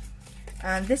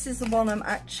 And this is the one I'm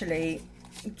actually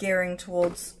gearing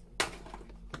towards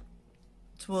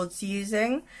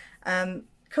using.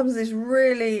 Comes this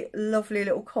really lovely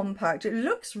little compact. It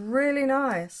looks really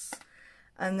nice.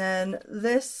 And then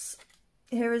this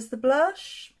here is the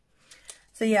blush.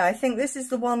 So yeah, I think this is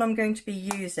the one I'm going to be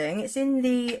using. It's in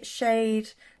the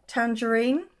shade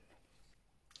Tangerine.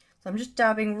 So I'm just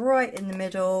dabbing right in the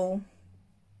middle.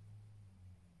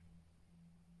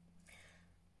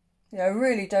 Yeah, I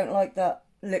really don't like that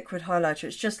liquid highlighter.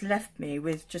 It's just left me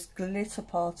with just glitter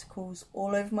particles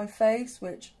all over my face,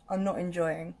 which I'm not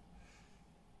enjoying.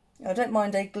 I don't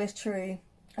mind a glittery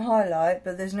highlight,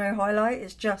 but there's no highlight,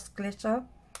 it's just glitter.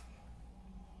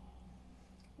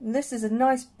 And this is a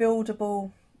nice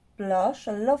buildable blush.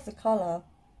 I love the colour.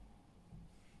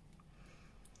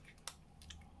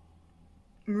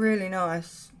 Really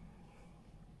nice.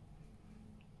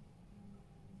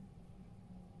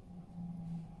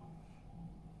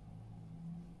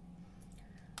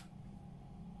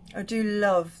 I do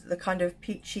love the kind of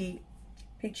peachy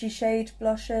shade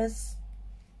blushes.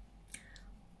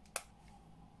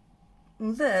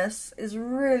 And this is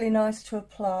really nice to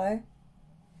apply.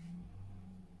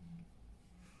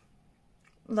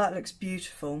 That looks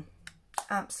beautiful,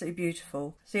 absolutely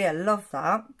beautiful. So yeah, love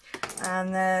that.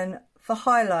 And then for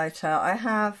highlighter, I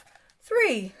have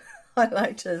 3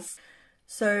 highlighters.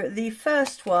 So the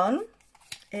first one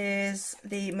is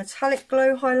the Metallic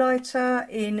Glow highlighter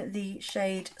in the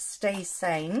shade Stay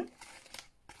Sane.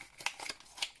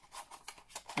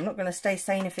 I'm not going to stay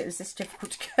sane if it was this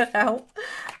difficult to get out.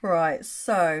 Right,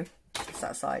 so it's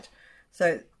that side.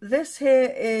 So this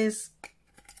here is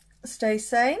Stay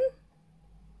Sane.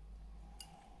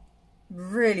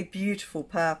 Really beautiful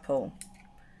purple.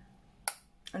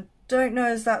 I don't know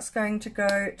as that's going to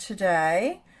go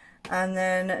today. And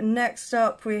then next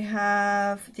up we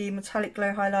have the Metallic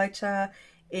Glow highlighter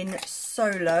in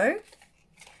Solo.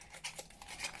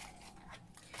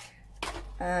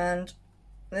 And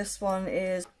this one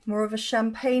is more of a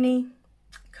champagne-y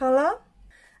colour.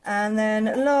 And then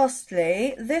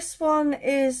lastly, this one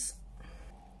is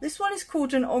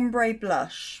called an ombre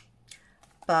blush,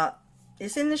 but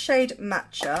it's in the shade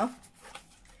Matcha.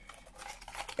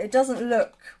 It doesn't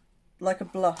look like a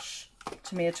blush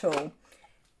to me at all.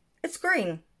 It's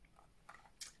green.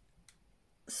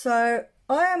 So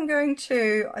I am going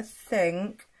to, I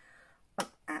think,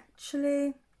 I'm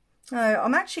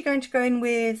actually going to go in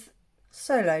with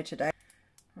Solo today.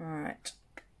 Alright,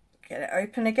 get it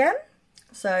open again.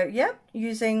 So yeah,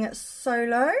 using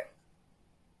Solo.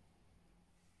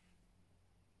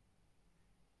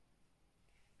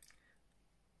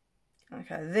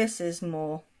 Okay, this is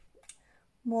more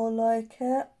like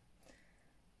it.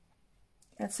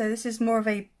 And so this is more of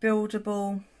a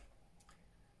buildable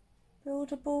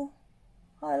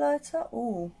highlighter.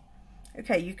 Oh,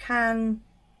 okay, you can.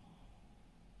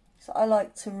 So I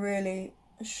like to really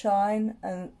shine,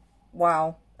 and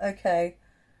wow, okay,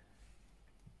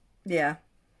 yeah.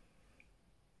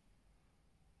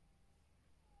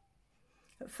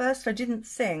 At first I didn't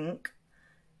think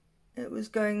it was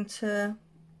going to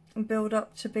build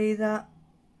up to be that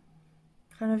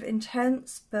kind of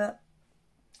intense, but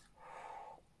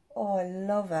oh, I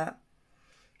love it.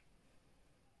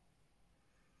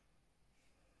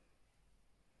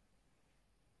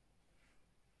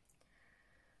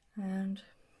 And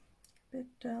a bit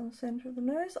down the centre of the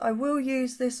nose. I will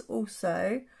use this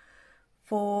also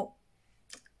for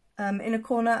inner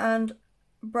corner and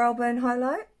brow bone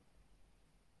highlight.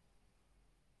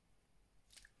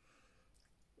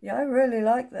 Yeah, I really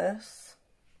like this.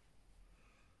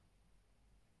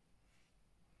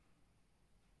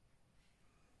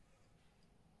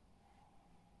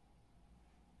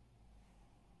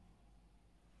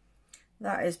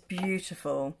 That is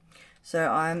beautiful. So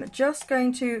I'm just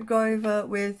going to go over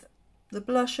with the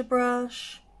blusher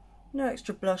brush. No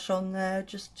extra blush on there,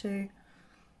 just to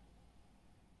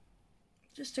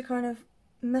kind of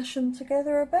mesh them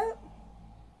together a bit.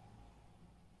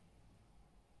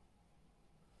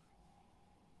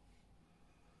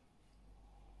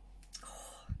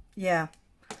 Yeah,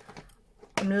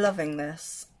 I'm loving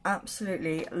this,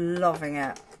 absolutely loving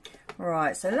it.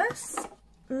 Right, so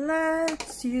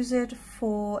let's use it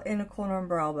for inner corner and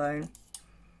brow bone.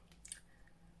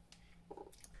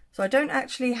 So I don't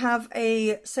actually have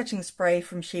a setting spray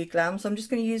from SheGlam, so I'm just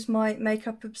going to use my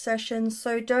Makeup Obsession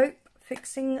So Dope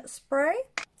fixing spray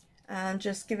and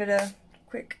just give it a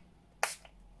quick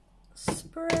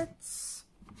spritz,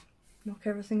 knock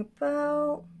everything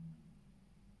about.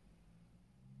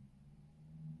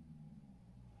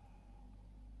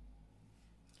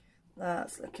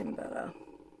 That's looking better.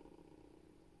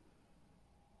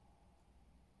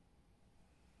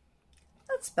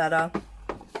 That's better.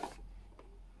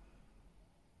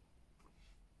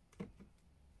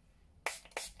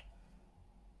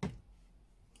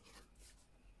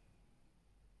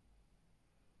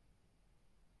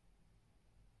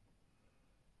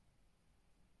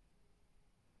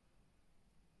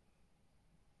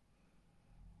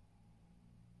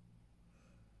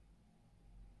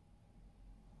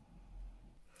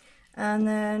 And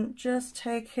then just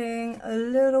taking a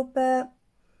little bit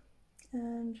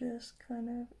and just kind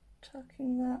of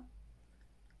tucking that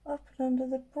up and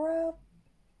under the brow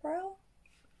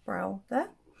there.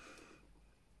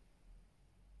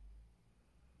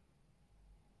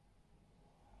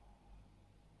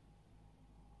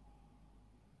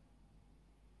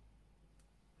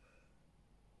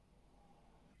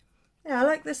 Yeah, I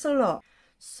like this a lot.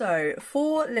 So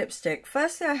for lipstick,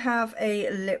 firstly I have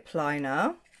a lip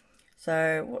liner.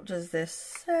 So what does this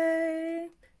say?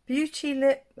 Beauty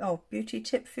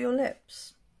tip for your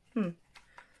lips.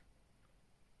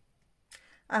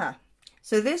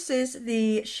 So this is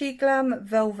the SheGlam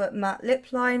Velvet Matte Lip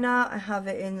Liner. I have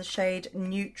it in the shade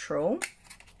Neutral.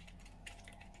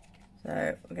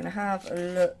 So we're going to have a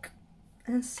look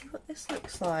and see what this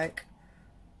looks like.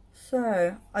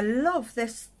 So I love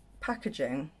this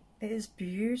packaging. It is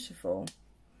beautiful.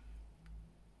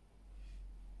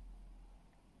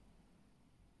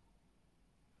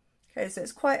 Okay, so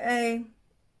it's quite a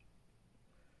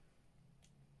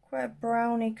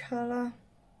browny colour.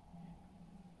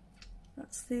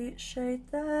 That's the shade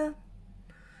there.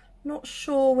 Not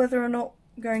sure whether or not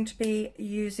I'm going to be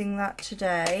using that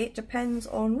today. It depends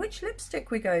on which lipstick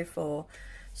we go for.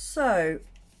 So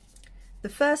the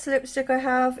first lipstick I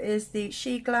have is the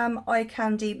SheGlam Eye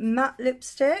Candy Matte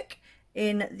Lipstick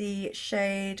in the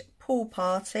shade Pool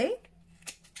Party.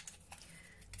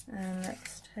 And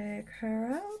let's take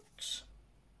her out.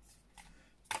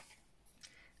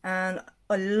 And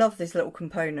I love this little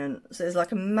component. So it's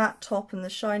like a matte top and the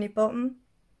shiny bottom.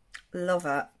 Love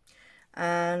it.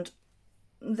 And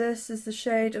this is the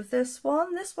shade of this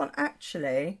one. This one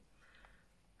actually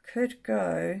could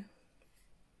go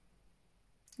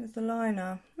with the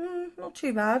liner. Not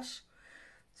too bad.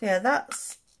 So yeah,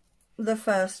 that's the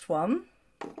first one.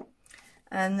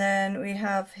 And then we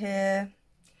have here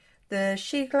the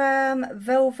SheGlam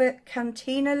Velvet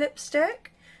Cantina lipstick.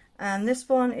 And this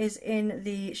one is in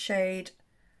the shade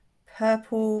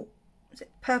Purple, is it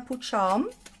Purple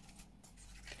Charm?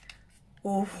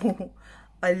 Oh,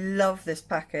 I love this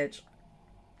package.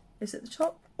 Is it the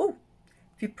top? Oh,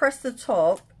 if you press the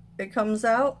top, it comes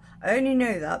out. I only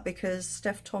know that because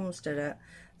Steph Toms did it.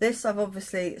 This I've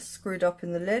obviously screwed up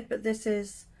in the lid, but this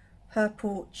is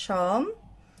Purple Charm.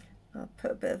 I'll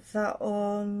put a bit of that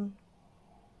on.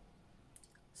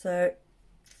 So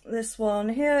this one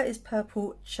here is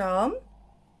Purple Charm.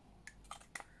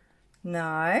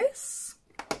 Nice.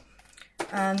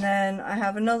 And then I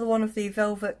have another one of the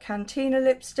Velvet Cantina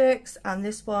lipsticks, and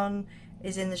this one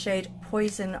is in the shade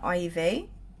Poison Ivy.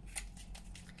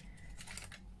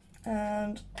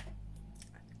 And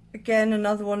again,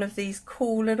 another one of these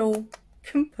cool little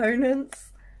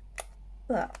components.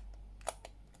 That.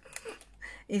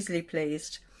 Easily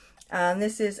pleased. And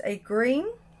this is a green.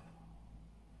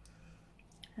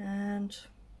 And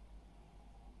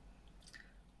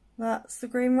that's the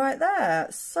green right there.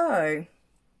 So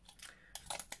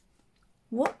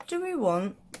what do we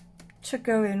want to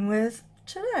go in with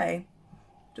today?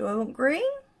 Do I want green?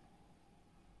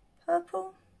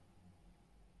 Purple?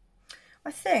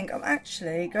 I think I'm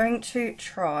actually going to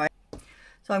try.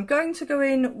 So I'm going to go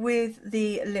in with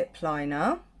the lip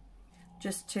liner.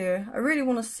 I really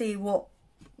want to see what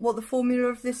the formula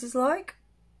of this is like.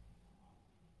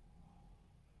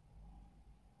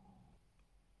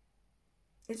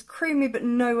 It's creamy, but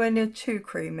nowhere near too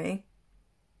creamy.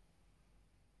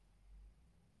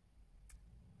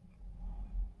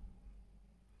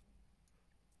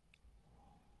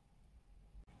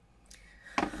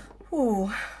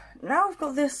 Ooh, now I've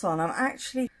got this on, I'm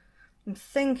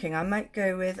thinking I might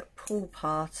go with Pool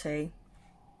Party.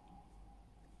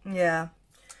 Yeah,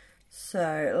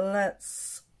 So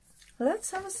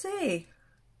let's have a see.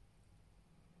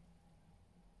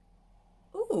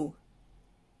 Ooh.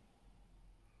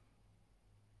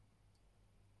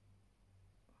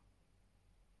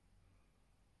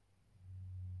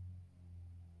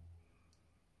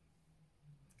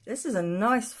 This is a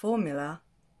nice formula.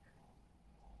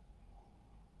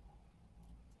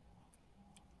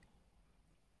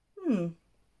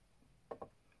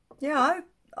 Yeah,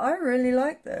 I really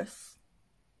like this.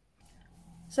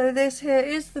 So this here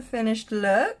is the finished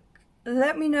look.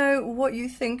 Let me know what you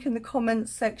think in the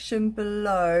comments section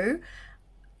below.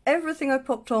 Everything I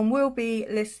popped on will be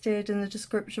listed in the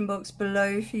description box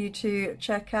below for you to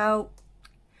check out,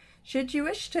 should you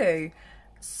wish to.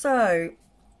 So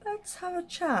let's have a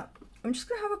chat. I'm just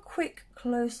going to have a quick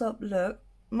close-up look.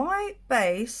 My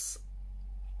base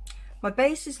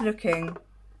is looking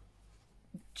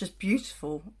just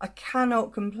beautiful. I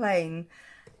cannot complain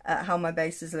at how my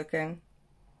base is looking.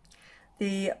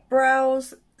 The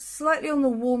brows slightly on the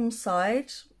warm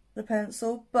side, the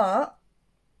pencil, but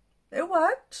it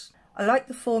worked. I like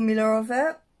the formula of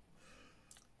it.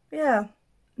 Yeah,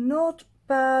 not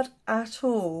bad at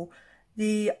all.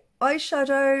 The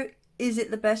eyeshadow, is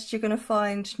it the best you're going to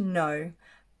find? No,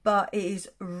 but it is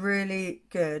really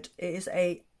good. It is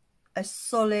a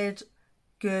solid,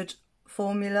 good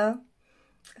formula,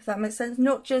 if that makes sense.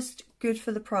 Not just good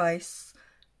for the price,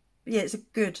 but yeah, it's a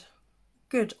good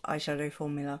eyeshadow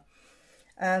formula.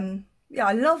 Yeah,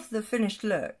 I love the finished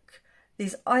look.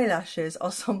 These eyelashes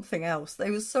are something else. They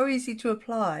were so easy to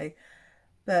apply,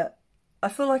 but I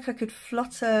feel like I could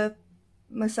flutter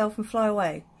myself and fly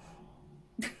away.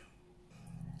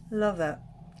 Love it.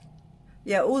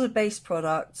 Yeah, all the base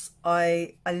products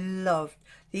I loved.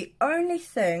 The only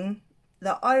thing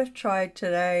that I've tried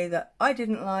today that I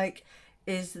didn't like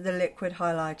is the liquid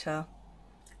highlighter.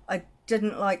 I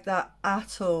didn't like that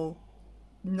at all.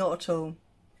 Not at all.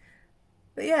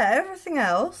 But yeah, everything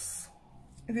else,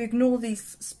 if you ignore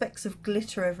these specks of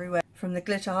glitter everywhere from the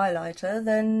glitter highlighter,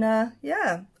 then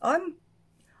yeah,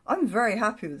 I'm very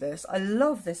happy with this. I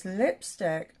love this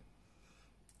lipstick.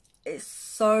 It's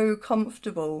so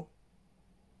comfortable.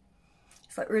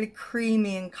 It's like really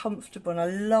creamy and comfortable, and I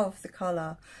love the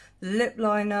colour. The lip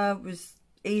liner was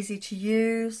easy to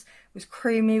use. It was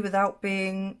creamy without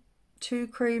being too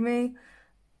creamy.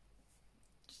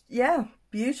 Yeah,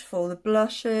 beautiful. The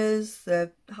blushes,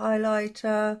 the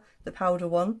highlighter, the powder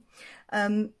one.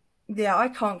 Yeah, I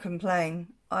can't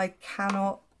complain. I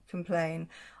cannot complain.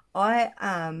 I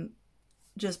am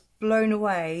just blown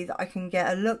away that I can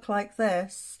get a look like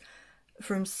this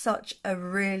from such a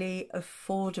really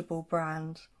affordable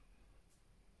brand.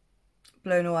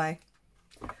 Blown away.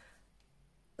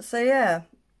 So yeah,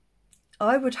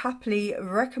 I would happily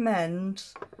recommend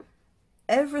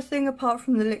everything apart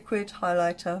from the liquid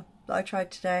highlighter that I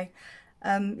tried today.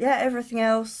 Yeah, everything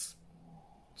else,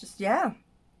 just yeah,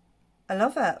 I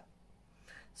love it.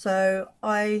 So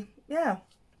I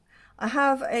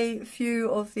have a few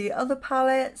of the other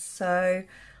palettes, so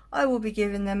I will be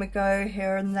giving them a go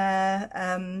here and there.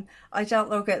 I doubt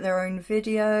they'll get their own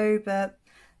video, but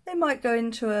they might go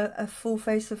into a full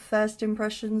face of first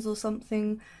impressions or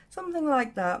something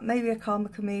like that. Maybe a Karma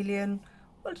Chameleon.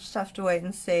 We'll just have to wait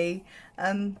and see.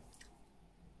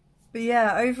 But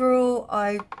yeah, overall,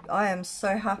 I am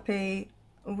so happy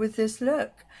with this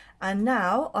look. And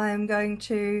now I am going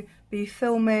to be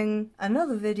filming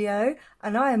another video,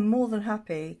 and I am more than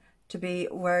happy to be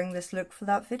wearing this look for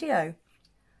that video.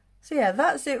 So yeah,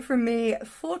 that's it from me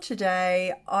for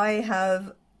today.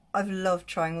 I've loved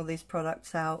trying all these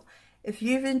products out. If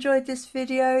you've enjoyed this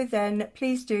video, then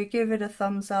please do give it a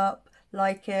thumbs up,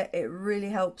 like it really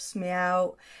helps me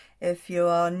out. If you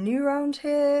are new around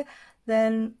here,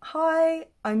 then hi,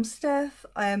 I'm Steph.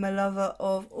 I am a lover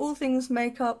of all things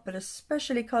makeup, but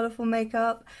especially colourful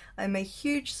makeup. I'm a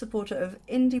huge supporter of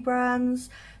indie brands,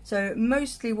 so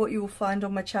mostly what you will find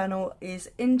on my channel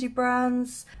is indie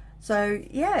brands. So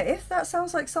yeah, if that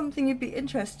sounds like something you'd be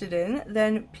interested in,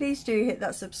 then please do hit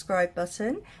that subscribe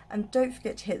button, and don't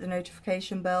forget to hit the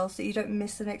notification bell so you don't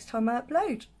miss the next time I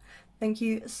upload. Thank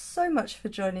you so much for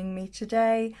joining me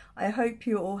today. I hope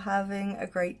you're all having a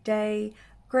great day,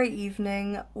 great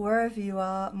evening, wherever you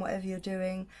are and whatever you're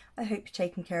doing. I hope you're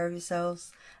taking care of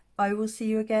yourselves. I will see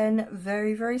you again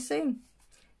very, very soon.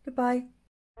 Goodbye.